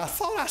 And I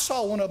thought I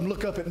saw one of them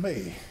look up at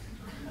me.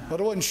 But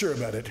I wasn't sure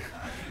about it.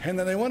 And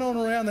then they went on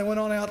around, they went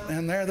on out,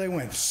 and there they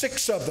went.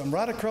 6 of them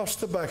right across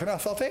the back. And I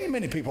thought, there ain't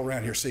many people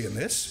around here seeing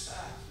this.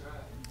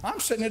 I'm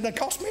sitting there, it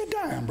cost me a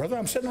dime, brother.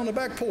 I'm sitting on the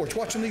back porch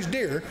watching these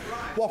deer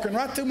walking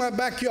right through my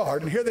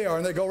backyard, and here they are,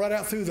 and they go right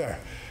out through there.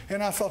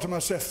 And I thought to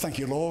myself, thank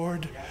you,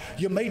 Lord.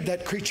 You made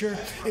that creature.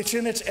 It's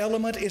in its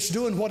element. It's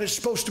doing what it's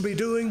supposed to be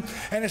doing.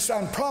 And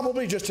I'm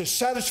probably just as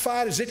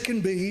satisfied as it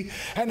can be.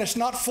 And it's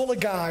not full of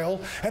guile.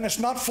 And it's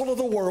not full of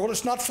the world.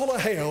 It's not full of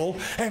hell.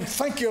 And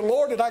thank you,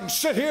 Lord, that I can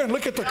sit here and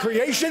look at the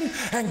creation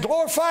and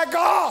glorify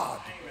God.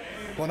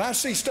 When I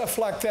see stuff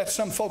like that,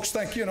 some folks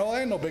think, you know,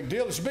 ain't no big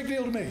deal. It's a big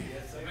deal to me.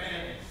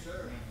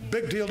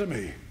 Big deal to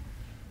me.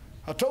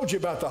 I told you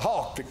about the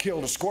hawk that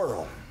killed a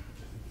squirrel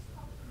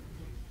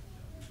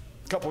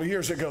a couple of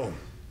years ago.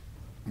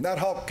 And that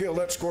hawk killed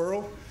that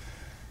squirrel,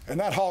 and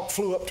that hawk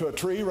flew up to a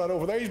tree right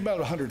over there. He's about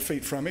 100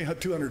 feet from me,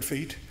 200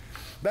 feet.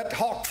 That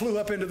hawk flew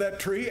up into that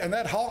tree, and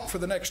that hawk for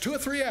the next 2 or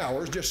 3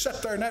 hours just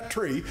sat there in that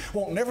tree,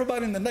 wanting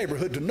everybody in the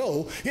neighborhood to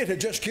know it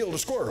had just killed a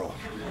squirrel.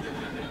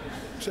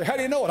 So how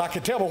do you know it? I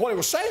could tell by what it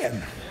was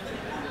saying.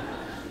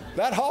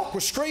 That hawk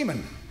was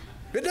screaming.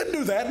 It doesn't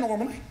do that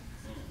normally.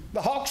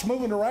 The hawk's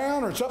moving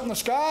around or it's up in the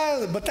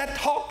sky, but that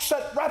hawk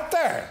sat right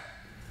there.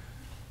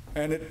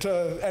 And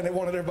it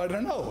wanted everybody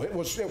to know. It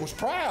was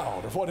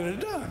proud of what it had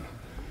done.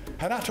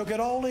 And I took it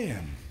all in.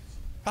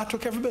 I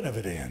took every bit of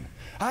it in.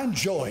 I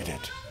enjoyed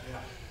it.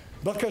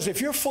 Because if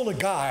you're full of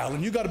guile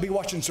and you got to be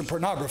watching some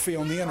pornography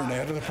on the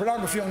internet or the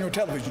pornography on your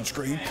television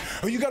screen,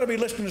 or you got to be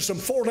listening to some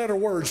 4-letter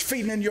words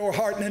feeding into your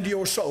heart and into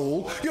your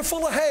soul, you're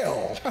full of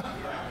hell.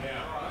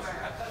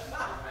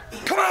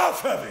 Come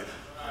off of it.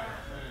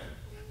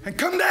 And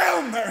come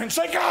down there and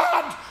say,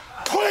 God,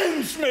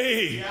 cleanse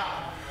me.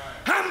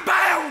 I'm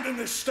bound in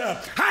this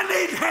stuff. I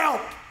need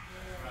help.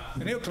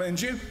 And He'll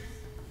cleanse you.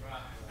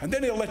 And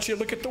then He'll let you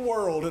look at the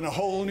world in a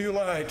whole new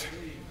light.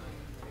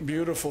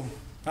 Beautiful.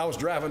 I was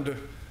driving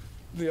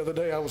the other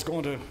day,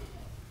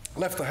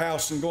 left the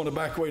house and going the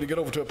back way to get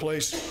over to a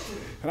place.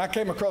 And I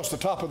came across the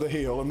top of the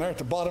hill, and there at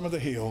the bottom of the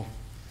hill,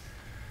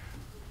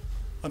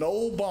 an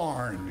old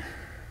barn.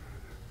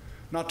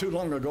 Not too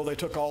long ago, they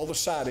took all the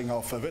siding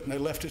off of it, and they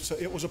left it.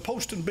 It was a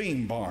post and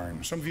beam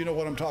barn. Some of you know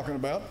what I'm talking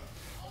about.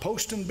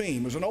 Post and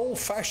beam. It was an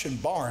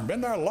old-fashioned barn.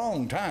 Been there a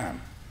long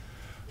time.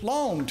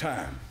 Long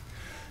time.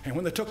 And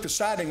when they took the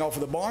siding off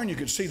of the barn, you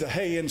could see the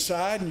hay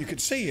inside, and you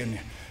could see. And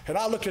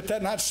I looked at that,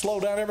 and I'd slow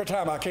down every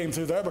time I came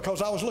through there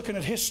because I was looking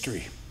at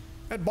history.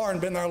 That barn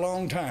had been there a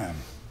long time.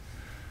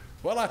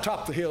 Well, I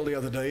topped the hill the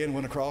other day and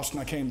went across, and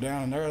I came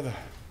down, and there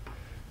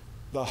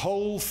the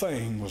whole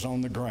thing was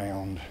on the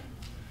ground,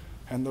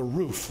 and the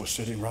roof was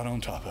sitting right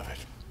on top of it.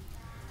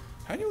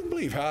 And you wouldn't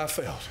believe how I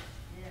felt.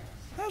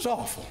 That was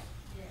awful.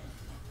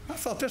 I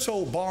thought this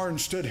old barn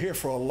stood here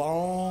for a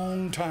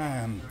long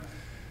time.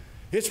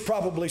 It's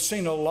probably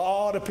seen a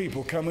lot of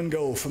people come and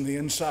go from the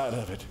inside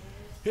of it.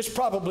 It's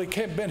probably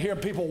been here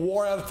and people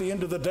wore out at the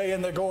end of the day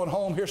and they're going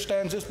home. Here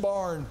stands this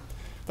barn.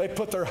 They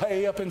put their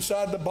hay up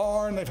inside the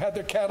barn. They've had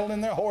their cattle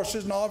and their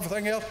horses and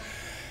everything else.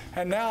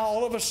 And now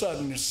all of a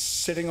sudden it's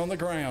sitting on the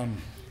ground.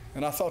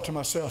 And I thought to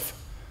myself,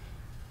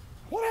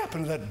 what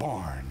happened to that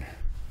barn?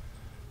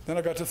 Then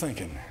I got to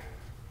thinking,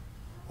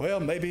 well,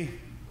 maybe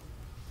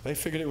they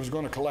figured it was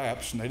going to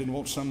collapse and they didn't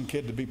want some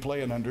kid to be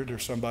playing under it or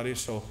somebody,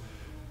 so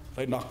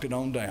they knocked it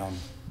on down.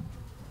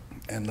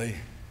 And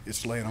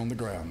it's laying on the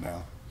ground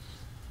now.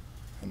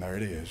 And there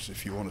it is.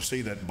 If you want to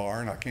see that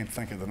barn, I can't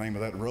think of the name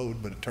of that road,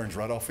 but it turns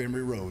right off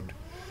Emory Road.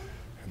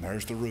 And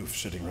there's the roof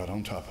sitting right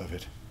on top of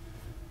it.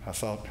 I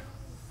thought,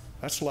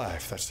 that's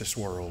life. That's this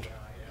world.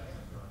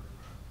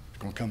 It's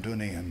going to come to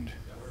an end.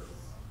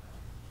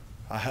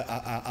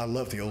 I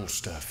love the old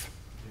stuff.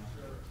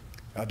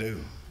 I do.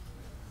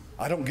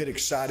 I don't get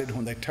excited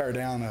when they tear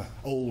down an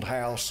old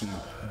house and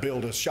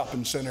build a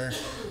shopping center.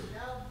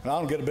 And I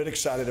don't get a bit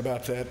excited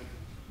about that.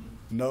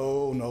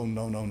 No.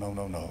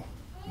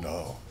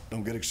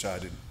 Don't get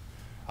excited.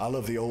 I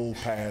love the old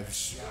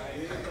paths.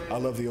 I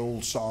love the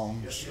old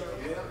songs.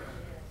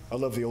 I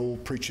love the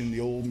old preaching,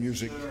 the old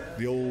music,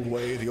 the old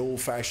way, the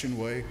old-fashioned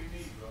way.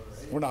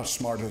 We're not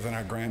smarter than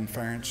our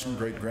grandparents and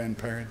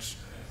great-grandparents.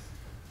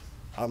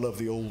 I love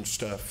the old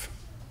stuff.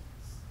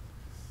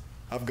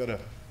 I've got a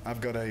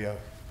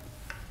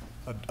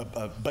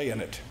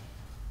bayonet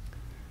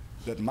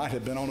that might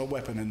have been on a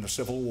weapon in the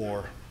Civil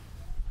War.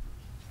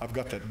 I've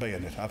got that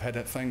bayonet. I've had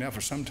that thing now for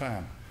some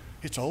time.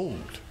 It's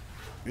old.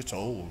 It's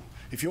old.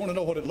 If you want to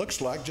know what it looks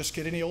like, just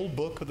get any old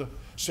book of the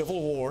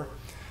Civil War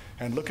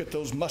and look at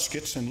those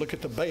muskets and look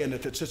at the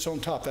bayonet that sits on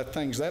top. That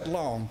thing's that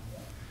long.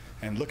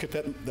 And look at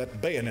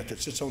that bayonet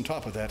that sits on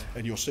top of that,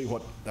 and you'll see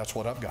that's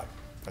what I've got.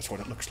 That's what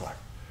it looks like.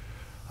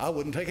 I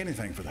wouldn't take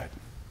anything for that.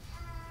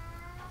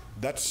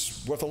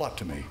 That's worth a lot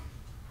to me.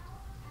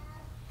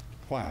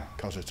 Why?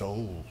 Because it's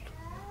old.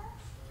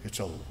 It's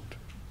old.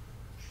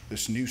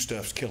 This new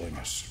stuff's killing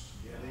us.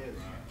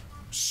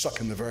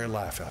 Sucking the very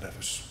life out of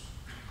us.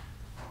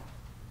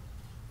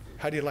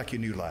 How do you like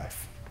your new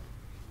life?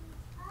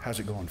 How's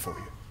it going for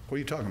you? What are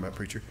you talking about,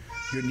 preacher?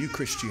 Your new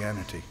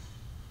Christianity.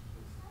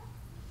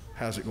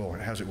 How's it going?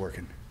 How's it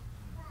working?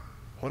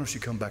 Why don't you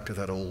come back to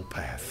that old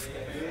path?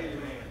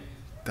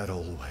 That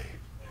old way.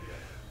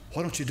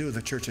 Why don't you do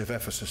the church of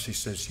Ephesus? He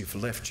says, you've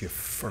left your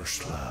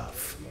first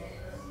love.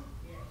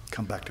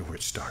 Come back to where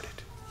it started.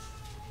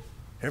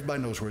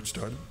 Everybody knows where it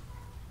started.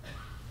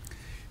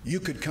 You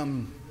could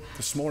come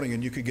this morning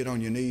and you could get on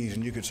your knees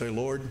and you could say,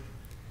 Lord,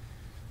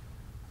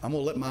 I'm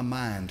going to let my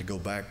mind go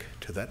back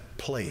to that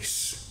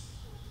place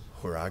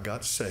where I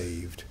got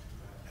saved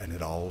and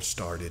it all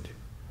started.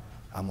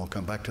 I'm going to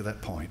come back to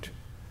that point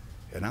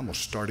and I'm going to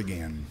start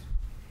again.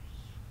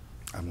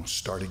 I'm going to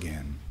start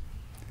again.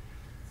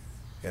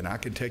 And I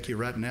can take you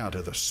right now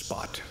to the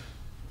spot.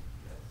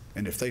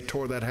 And if they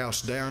tore that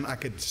house down, I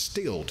could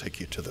still take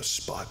you to the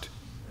spot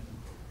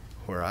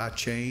where I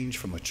changed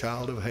from a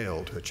child of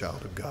hell to a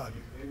child of God.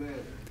 Amen.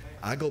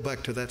 I go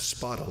back to that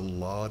spot a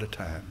lot of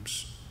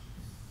times.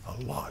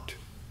 A lot.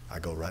 I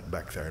go right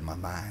back there in my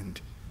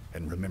mind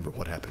and remember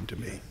what happened to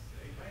me.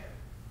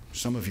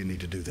 Some of you need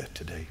to do that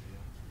today.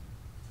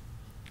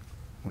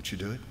 Won't you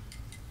do it?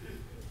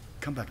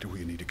 Come back to where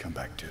you need to come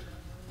back to.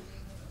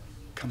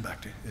 Come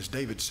back to, as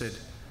David said,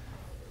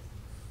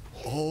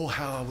 oh,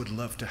 how I would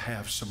love to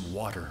have some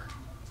water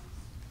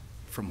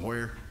From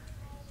where?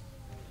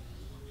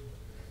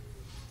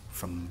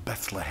 From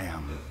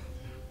Bethlehem.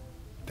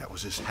 That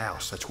was his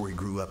house. That's where he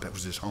grew up. That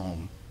was his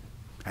home.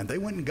 And they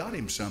went and got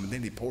him some, and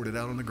then he poured it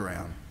out on the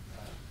ground.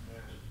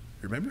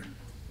 Remember?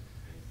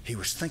 He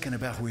was thinking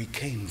about where he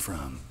came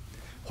from,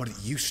 what it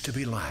used to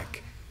be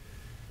like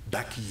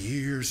back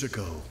years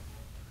ago.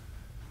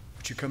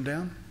 Would you come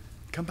down?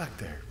 Come back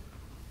there.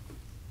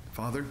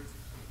 Father, in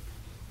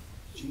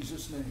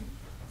Jesus' name,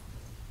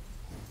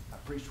 I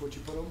preached what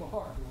you put on my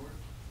heart, Lord.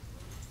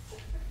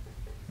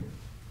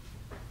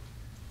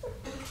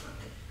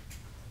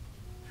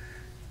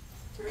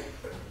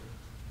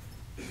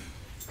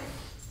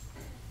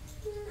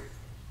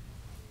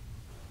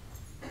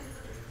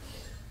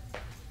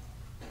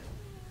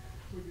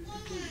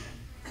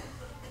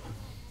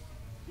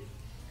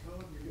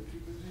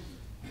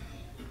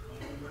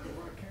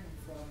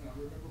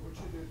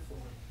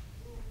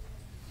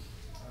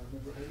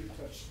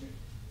 Me.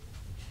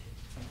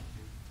 Thank you.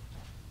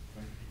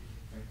 Thank you.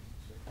 Thank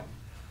you.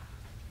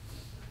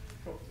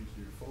 Help these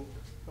dear folk.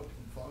 Help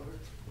them, Father.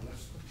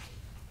 Bless them.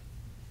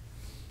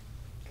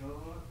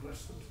 God,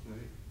 bless them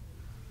today.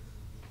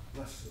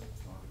 Bless them,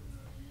 Father.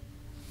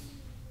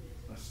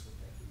 Bless them.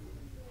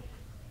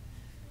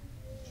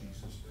 In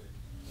Jesus' name.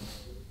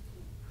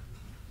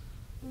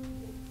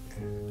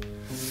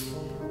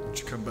 Would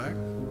you come back?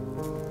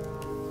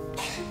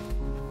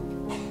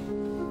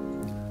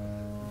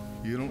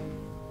 You don't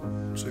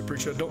say,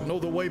 preacher, I don't know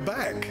the way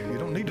back. You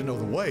don't need to know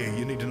the way.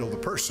 You need to know the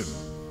person.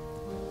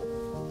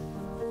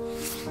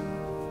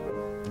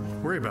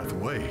 Worry about the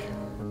way.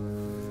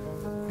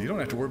 You don't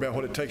have to worry about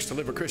what it takes to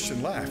live a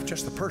Christian life.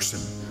 Just the person.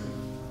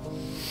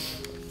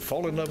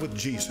 Fall in love with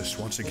Jesus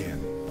once again.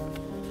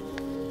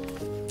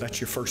 That's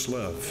your first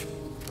love.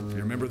 You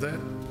remember that?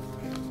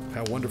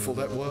 How wonderful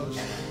that was?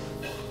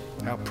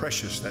 How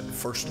precious that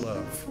first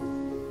love.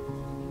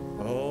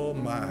 Oh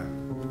my.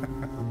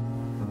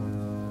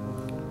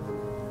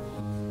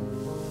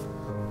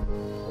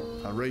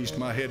 I raised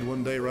my head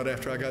one day right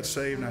after I got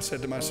saved, and I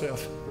said to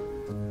myself,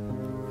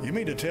 you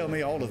mean to tell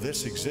me all of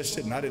this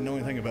existed and I didn't know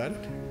anything about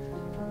it?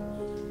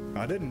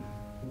 I didn't.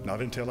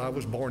 Not until I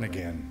was born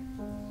again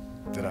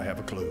did I have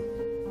a clue.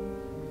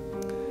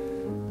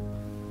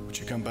 Would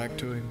you come back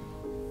to him?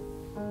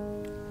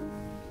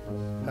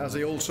 How's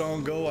the old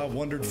song go? I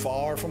wandered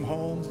far from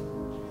home.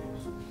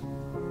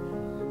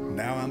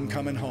 Now I'm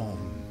coming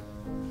home.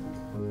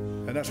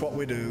 And that's what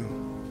we do.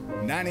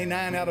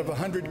 99 out of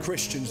 100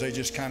 Christians, they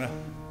just kind of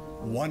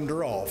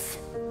wander off.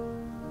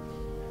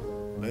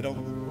 They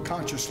don't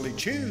consciously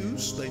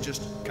choose. They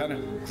just kind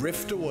of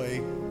drift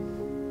away.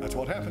 That's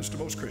what happens to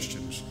most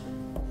Christians.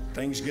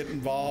 Things get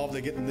involved.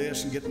 They get in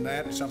this and get in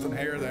that, something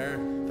here, there.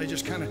 They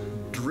just kind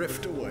of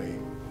drift away.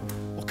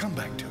 Well, come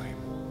back to him.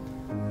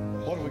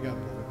 What do we got,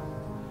 brother?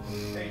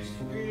 Page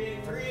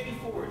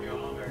 384,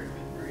 John American,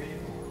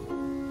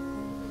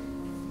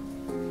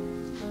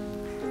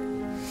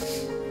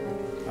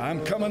 384.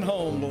 I'm coming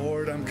home,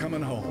 Lord. I'm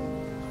coming home.